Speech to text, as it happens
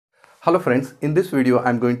Hello friends, in this video I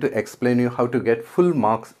am going to explain you how to get full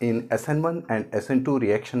marks in Sn1 and Sn2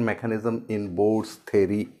 reaction mechanism in board's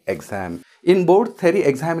theory exam. In board theory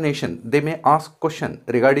examination, they may ask question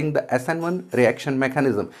regarding the Sn1 reaction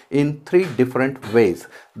mechanism in three different ways.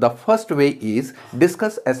 The first way is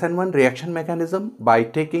discuss Sn1 reaction mechanism by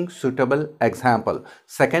taking suitable example.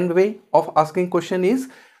 Second way of asking question is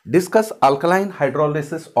discuss alkaline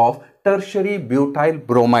hydrolysis of tertiary butyl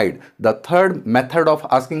bromide. The third method of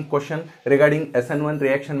asking question regarding Sn1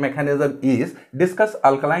 reaction mechanism is discuss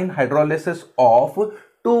alkaline hydrolysis of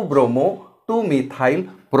 2-bromo-2-methyl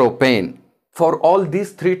propane. For all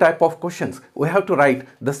these three type of questions, we have to write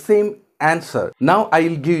the same answer. Now I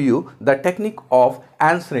will give you the technique of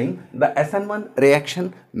answering the Sn1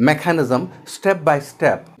 reaction mechanism step by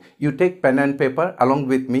step. You take pen and paper along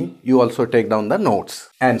with me. You also take down the notes.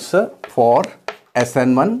 Answer for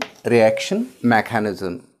Sn1 reaction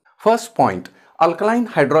mechanism. First point, alkaline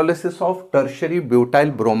hydrolysis of tertiary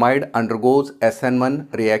butyl bromide undergoes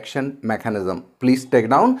Sn1 reaction mechanism. Please take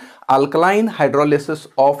down alkaline hydrolysis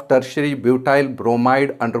of tertiary butyl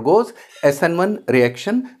bromide undergoes Sn1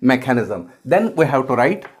 reaction mechanism. Then we have to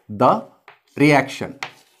write the reaction.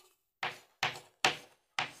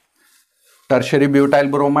 Tertiary butyl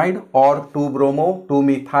bromide or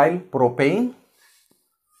 2-bromo-2-methyl propane.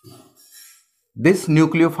 This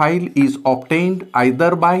nucleophile is obtained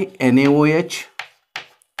either by NaOH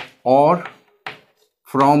or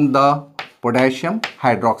from the potassium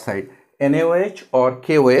hydroxide. NaOH or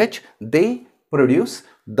KOH, they produce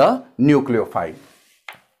the nucleophile.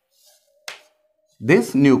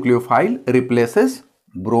 This nucleophile replaces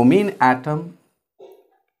bromine atom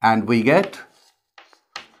and we get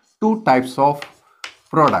two types of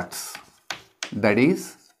products, that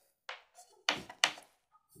is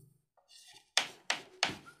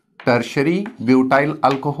tertiary butyl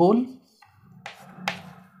alcohol,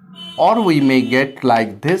 or we may get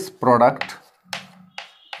like this product,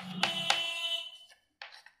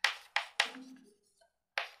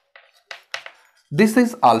 this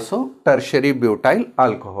is also tertiary butyl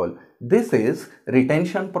alcohol. This is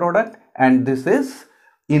retention product and this is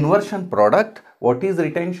inversion product. What is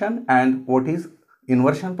retention and what is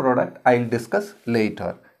inversion product I will discuss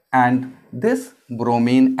later. And this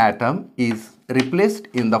bromine atom is replaced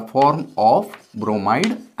in the form of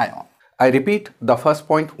bromide ion. I repeat the first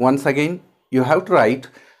point once again. You have to write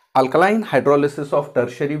alkaline hydrolysis of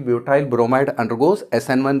tertiary butyl bromide undergoes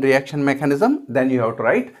Sn1 reaction mechanism. Then you have to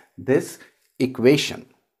write this equation.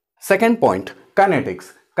 Second point,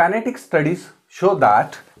 kinetics. Kinetic studies show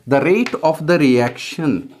that the rate of the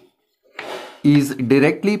reaction is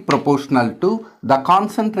directly proportional to the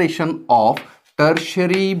concentration of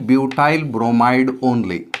tertiary butyl bromide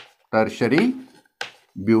only. Tertiary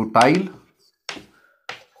butyl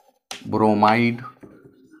bromide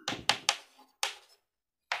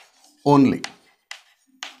only.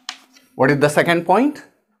 What is the second point?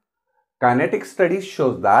 Kinetic studies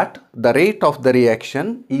shows that the rate of the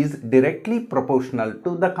reaction is directly proportional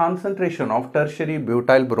to the concentration of tertiary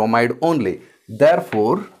butyl bromide only.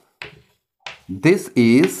 Therefore, this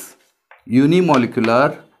is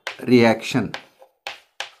unimolecular reaction.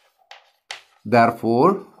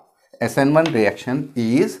 Therefore, Sn1 reaction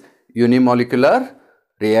is unimolecular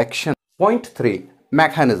reaction. Point 3.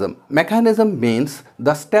 Mechanism. Mechanism means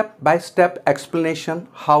the step-by-step explanation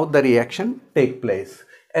how the reaction take place.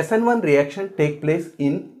 Sn1 reaction take place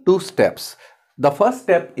in two steps. The first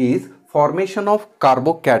step is formation of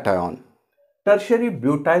carbocation. Tertiary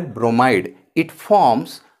butyl bromide, it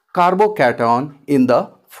forms carbocation in the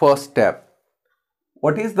first step.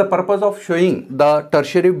 What is the purpose of showing the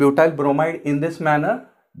tertiary butyl bromide in this manner?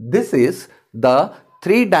 This is the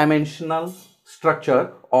three-dimensional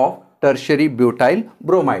structure of tertiary butyl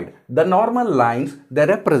bromide. The normal lines, they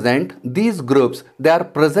represent these groups. They are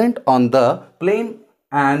present on the plane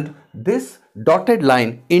and this dotted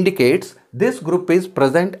line indicates this group is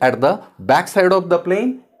present at the back side of the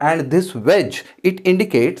plane and this wedge, it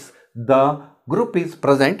indicates the group is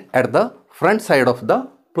present at the front side of the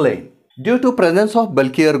plane. Due to presence of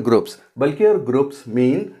bulkier groups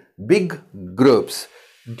mean big groups.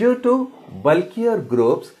 Due to bulkier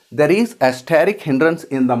groups, there is a steric hindrance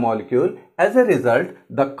in the molecule. As a result,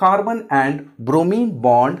 the carbon and bromine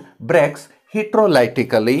bond breaks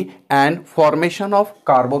heterolytically and formation of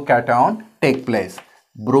carbocation take place.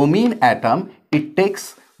 Bromine atom, it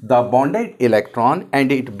takes the bonded electron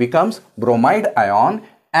and it becomes bromide ion,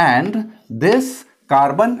 and this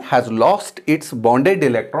carbon has lost its bonded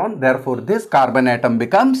electron. Therefore, this carbon atom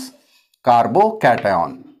becomes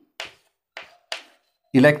carbocation.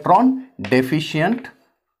 Electron deficient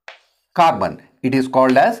carbon, it is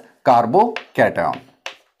called as carbocation.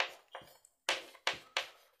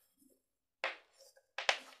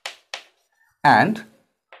 and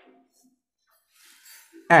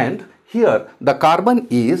here the carbon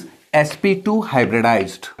is sp2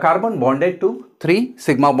 hybridized. Carbon bonded to 3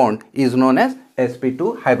 sigma bond is known as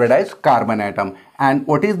sp2 hybridized carbon atom. And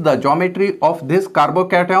what is the geometry of this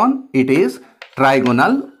carbocation? It is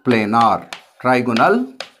trigonal planar.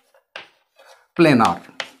 Trigonal planar.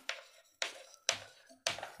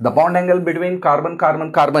 The bond angle between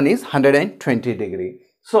carbon is 120 degree.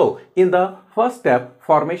 So in the first step,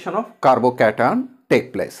 formation of carbocation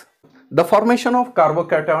take place. The formation of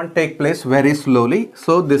carbocation take place very slowly.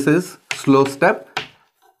 So this is slow step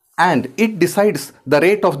and it decides the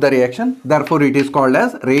rate of the reaction. Therefore it is called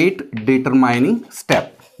as rate determining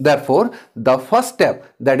step. Therefore the first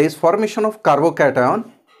step, that is formation of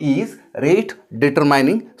carbocation, is rate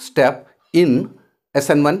determining step in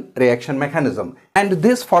Sn1 reaction mechanism. And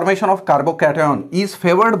this formation of carbocation is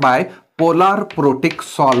favored by polar protic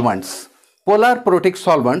solvents. Polar protic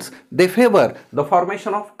solvents, they favor the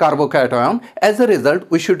formation of carbocation. As a result,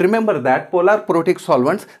 we should remember that polar protic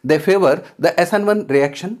solvents, they favor the Sn1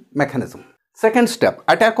 reaction mechanism. Second step,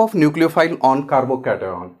 attack of nucleophile on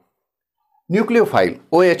carbocation. Nucleophile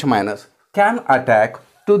OH- can attack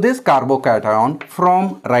to this carbocation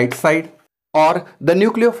from right side, or the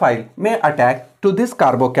nucleophile may attack to this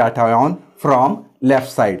carbocation from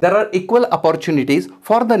left side. There are equal opportunities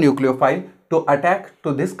for the nucleophile to attack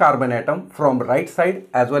to this carbon atom from right side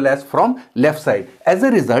as well as from left side. As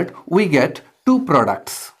a result, we get two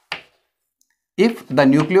products. If the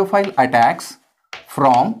nucleophile attacks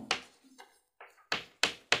from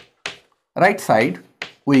right side,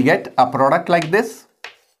 we get a product like this.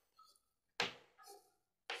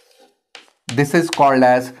 This is called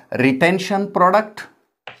as retention product.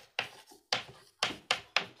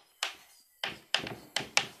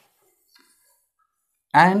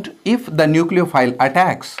 And if the nucleophile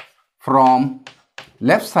attacks from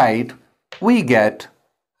left side, we get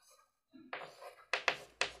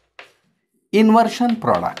inversion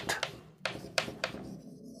product.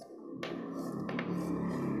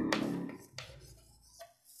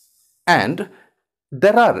 And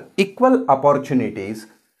there are equal opportunities.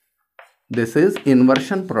 This is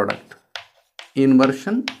inversion product.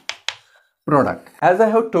 Inversion product. As I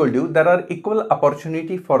have told you, there are equal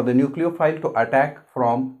opportunity for the nucleophile to attack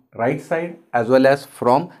from right side as well as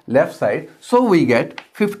from left side. So we get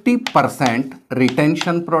 50%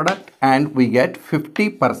 retention product and we get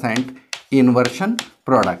 50% inversion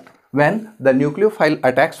product. When the nucleophile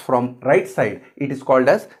attacks from right side, it is called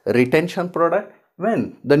as retention product.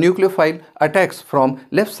 When the nucleophile attacks from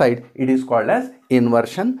left side, it is called as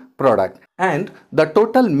inversion product. And the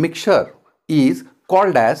total mixture is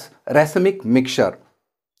called as racemic mixture.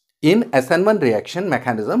 In Sn1 reaction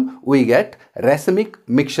mechanism, we get racemic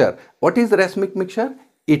mixture. What is racemic mixture?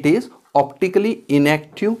 It is optically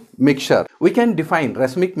inactive mixture. We can define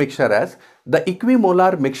racemic mixture as the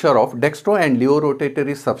equimolar mixture of dextro and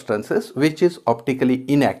leo-rotatory substances which is optically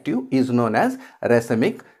inactive is known as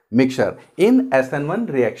racemic mixture. In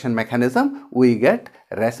Sn1 reaction mechanism, we get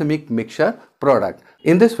racemic mixture product.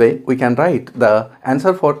 In this way, we can write the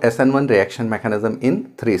answer for Sn1 reaction mechanism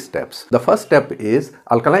in 3 steps. The first step is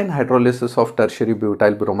alkaline hydrolysis of tertiary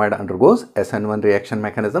butyl bromide undergoes Sn1 reaction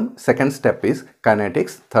mechanism. Second step is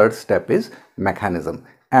kinetics. Third step is mechanism.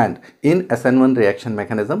 And in Sn1 reaction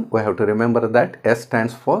mechanism, we have to remember that S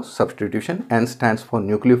stands for substitution, N stands for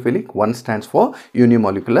nucleophilic, 1 stands for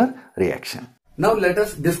unimolecular reaction. Now let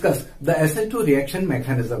us discuss the Sn2 reaction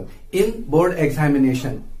mechanism. In board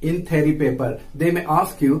examination, in theory paper, they may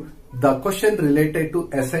ask you the question related to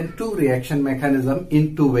Sn2 reaction mechanism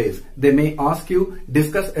in 2 ways. They may ask you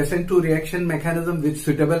discuss Sn2 reaction mechanism with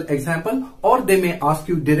suitable example, or they may ask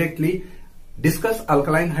you directly discuss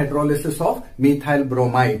alkaline hydrolysis of methyl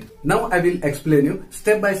bromide. Now I will explain you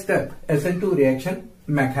step by step Sn2 reaction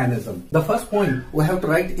mechanism. The first point we have to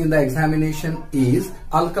write in the examination is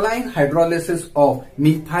alkaline hydrolysis of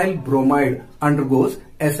methyl bromide undergoes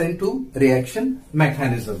Sn2 reaction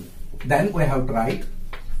mechanism. Then we have to write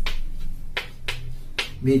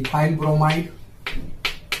methyl bromide,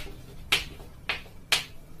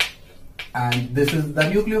 and this is the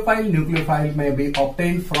nucleophile. Nucleophile may be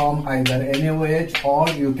obtained from either NaOH or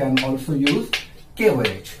you can also use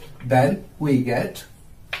KOH. Then we get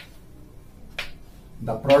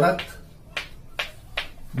the product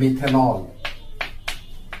methanol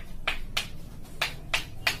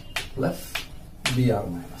plus Br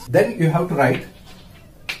minus. Then you have to write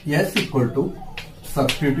S equal to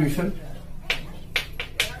substitution,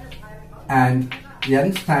 and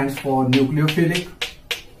N stands for nucleophilic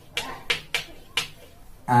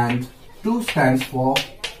and 2 stands for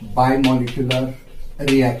bimolecular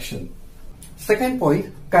reaction. Second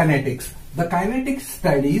point, kinetics. The kinetic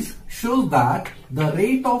studies shows that the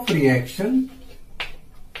rate of reaction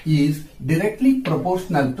is directly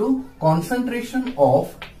proportional to concentration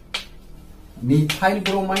of methyl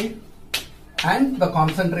bromide and the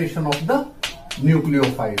concentration of the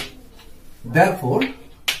nucleophile. Therefore,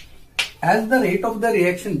 as the rate of the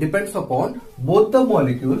reaction depends upon both the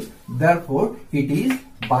molecules, therefore it is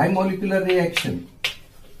bimolecular reaction.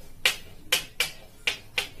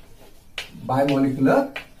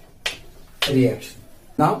 Bimolecular reaction.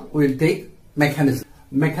 Now we will take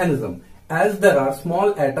mechanism. As there are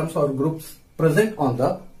small atoms or groups present on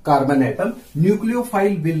the carbon atom,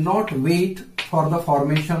 nucleophile will not wait for the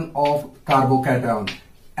formation of carbocation.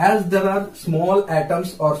 As there are small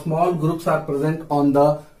atoms or small groups are present on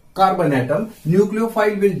the carbon atom,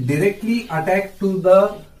 nucleophile will directly attack to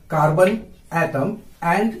the carbon atom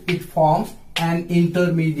and it forms an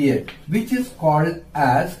intermediate which is called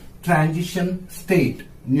as transition state.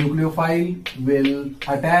 Nucleophile will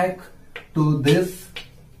attack to this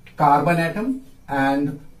carbon atom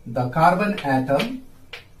and the carbon atom,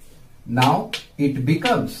 now it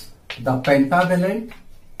becomes the pentavalent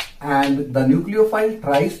and the nucleophile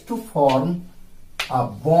tries to form a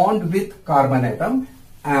bond with carbon atom,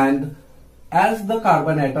 and as the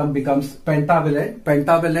carbon atom becomes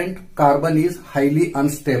pentavalent carbon is highly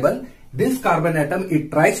unstable. This carbon atom,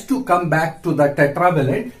 it tries to come back to the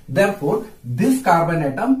tetravalent. Therefore, this carbon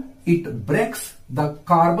atom, it breaks the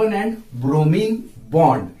carbon and bromine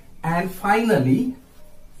bond, and finally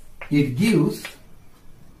it gives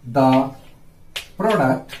the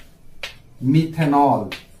product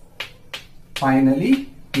methanol. Finally,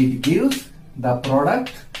 it gives the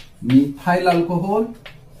product methyl alcohol,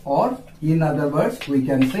 or in other words we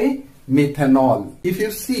can say methanol. If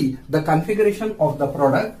you see the configuration of the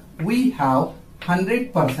product, we have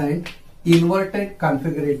 100% inverted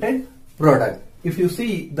configurated product. If you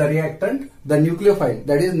see the reactant, the nucleophile,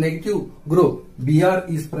 that is negative group, Br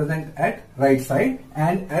is present at right side,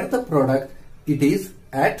 and at the product it is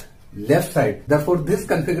at left side. Therefore, this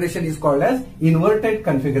configuration is called as inverted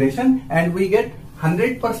configuration, and we get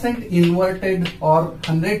 100% inverted or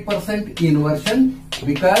 100% inversion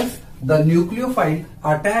because the nucleophile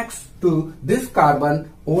attacks to this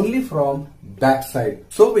carbon only from back side.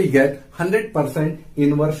 So we get 100%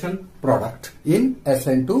 inversion product in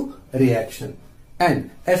Sn2 reaction.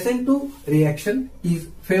 And Sn2 reaction is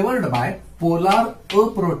favored by polar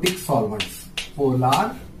aprotic solvents.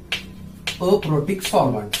 Polar aprotic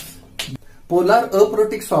solvents. Polar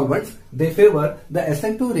aprotic solvents, they favor the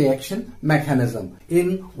Sn2 reaction mechanism.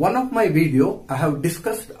 In one of my video, I have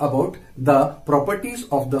discussed about the properties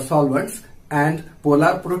of the solvents and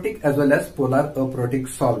polar protic as well as polar aprotic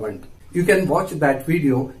solvent. You can watch that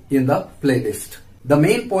video in the playlist. The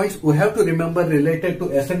main points we have to remember related to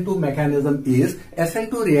Sn2 mechanism is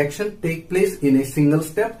Sn2 reaction take place in a single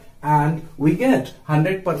step and we get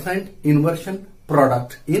 100% inversion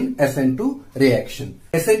product in Sn2 reaction.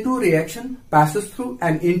 Sn2 reaction passes through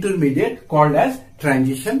an intermediate called as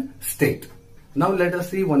transition state. Now let us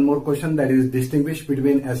see one more question, that is distinguish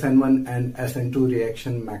between Sn1 and Sn2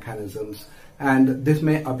 reaction mechanisms, and this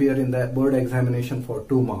may appear in the board examination for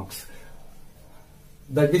 2 marks.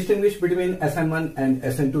 The distinguish between Sn1 and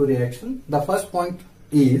Sn2 reaction. The first point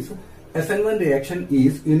is Sn1 reaction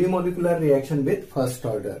is unimolecular reaction with first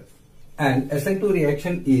order, and Sn2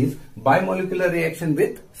 reaction is bimolecular reaction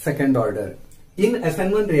with second order. In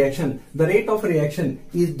Sn1 reaction, the rate of reaction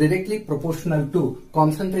is directly proportional to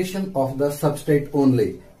concentration of the substrate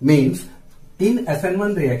only. Means, in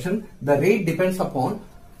Sn1 reaction, the rate depends upon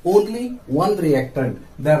only one reactant.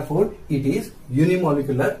 Therefore, it is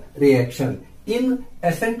unimolecular reaction. In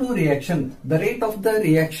Sn2 reaction, the rate of the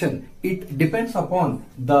reaction, it depends upon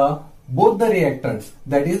both the reactants,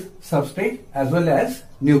 that is substrate as well as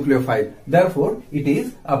nucleophile. Therefore, it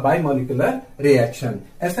is a bimolecular reaction.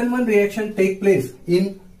 Sn1 reaction take place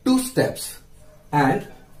in 2 steps and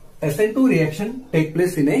Sn2 reaction take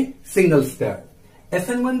place in a single step.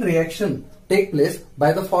 Sn1 reaction take place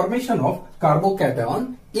by the formation of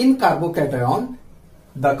carbocation. In carbocation,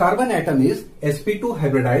 the carbon atom is sp2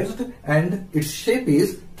 hybridized and its shape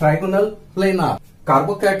is trigonal planar.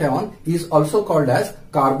 Carbocation is also called as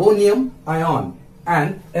carbonium ion,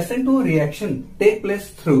 and Sn2 reaction take place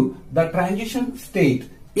through the transition state.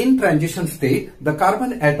 In transition state, the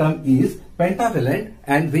carbon atom is pentavalent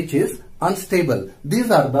and which is unstable.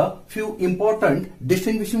 These are the few important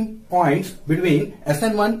distinguishing points between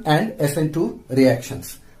Sn1 and Sn2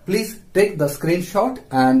 reactions. Please take the screenshot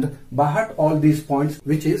and by heart all these points,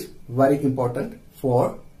 which is very important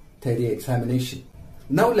for theory examination.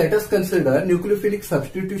 Now let us consider nucleophilic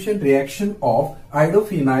substitution reaction of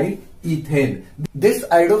hydrophenyl ethane. This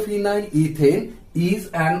hydrophenyl ethane is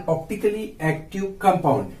an optically active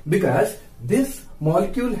compound because this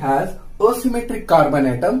molecule has asymmetric carbon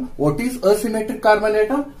atom. What is asymmetric carbon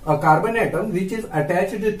atom? A carbon atom which is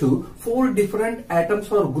attached to 4 different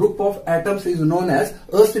atoms or group of atoms is known as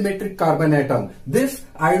asymmetric carbon atom. This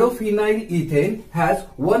hydrophenyl ethane has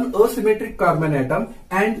one asymmetric carbon atom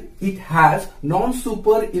and it has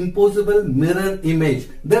non-superimposable mirror image.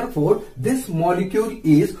 Therefore, this molecule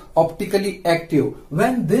is optically active.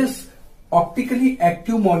 When this optically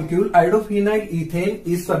active molecule hydrophenyl ethane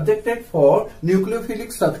is subjected for nucleophilic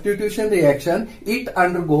substitution reaction, it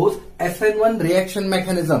undergoes Sn1 reaction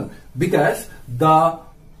mechanism because the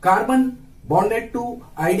carbon bonded to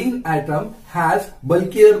iodine atom has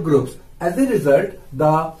bulkier groups. As a result,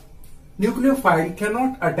 the nucleophile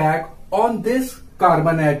cannot attack on this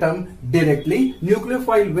carbon atom directly.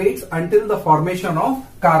 Nucleophile waits until the formation of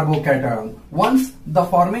carbocation. Once the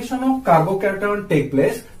formation of carbocation takes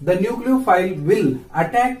place, the nucleophile will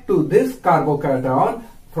attack to this carbocation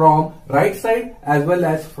from right side as well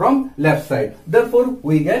as from left side. Therefore,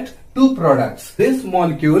 we get two products. This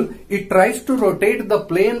molecule, it tries to rotate the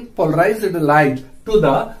plane polarized light to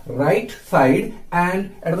the right side,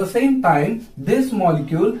 and at the same time this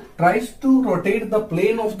molecule tries to rotate the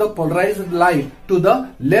plane of the polarized light to the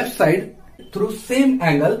left side through same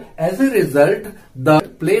angle. As a result, the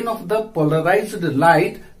plane of the polarized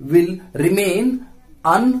light will remain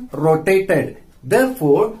unrotated.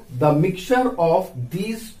 Therefore, the mixture of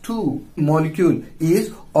these two molecules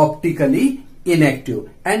is optically inactive,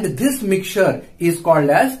 and this mixture is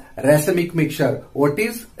called as racemic mixture. What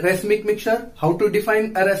is racemic mixture? How to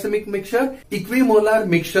define a racemic mixture? Equimolar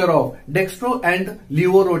mixture of dextro and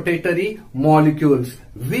levorotatory molecules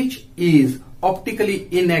which is optically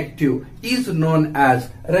inactive is known as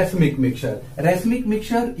racemic mixture. Racemic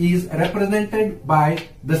mixture is represented by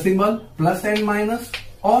the symbol plus and minus,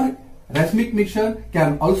 or racemic mixture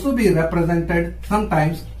can also be represented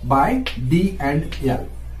sometimes by D and L.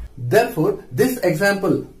 Therefore, this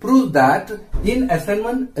example proves that in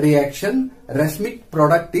Sn1 reaction, racemic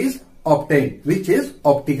product is obtained, which is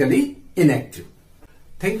optically inactive.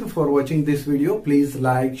 Thank you for watching this video. Please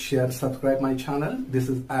like, share, subscribe my channel. This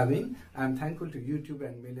is Avin. I am thankful to YouTube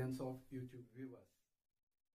and millions of YouTube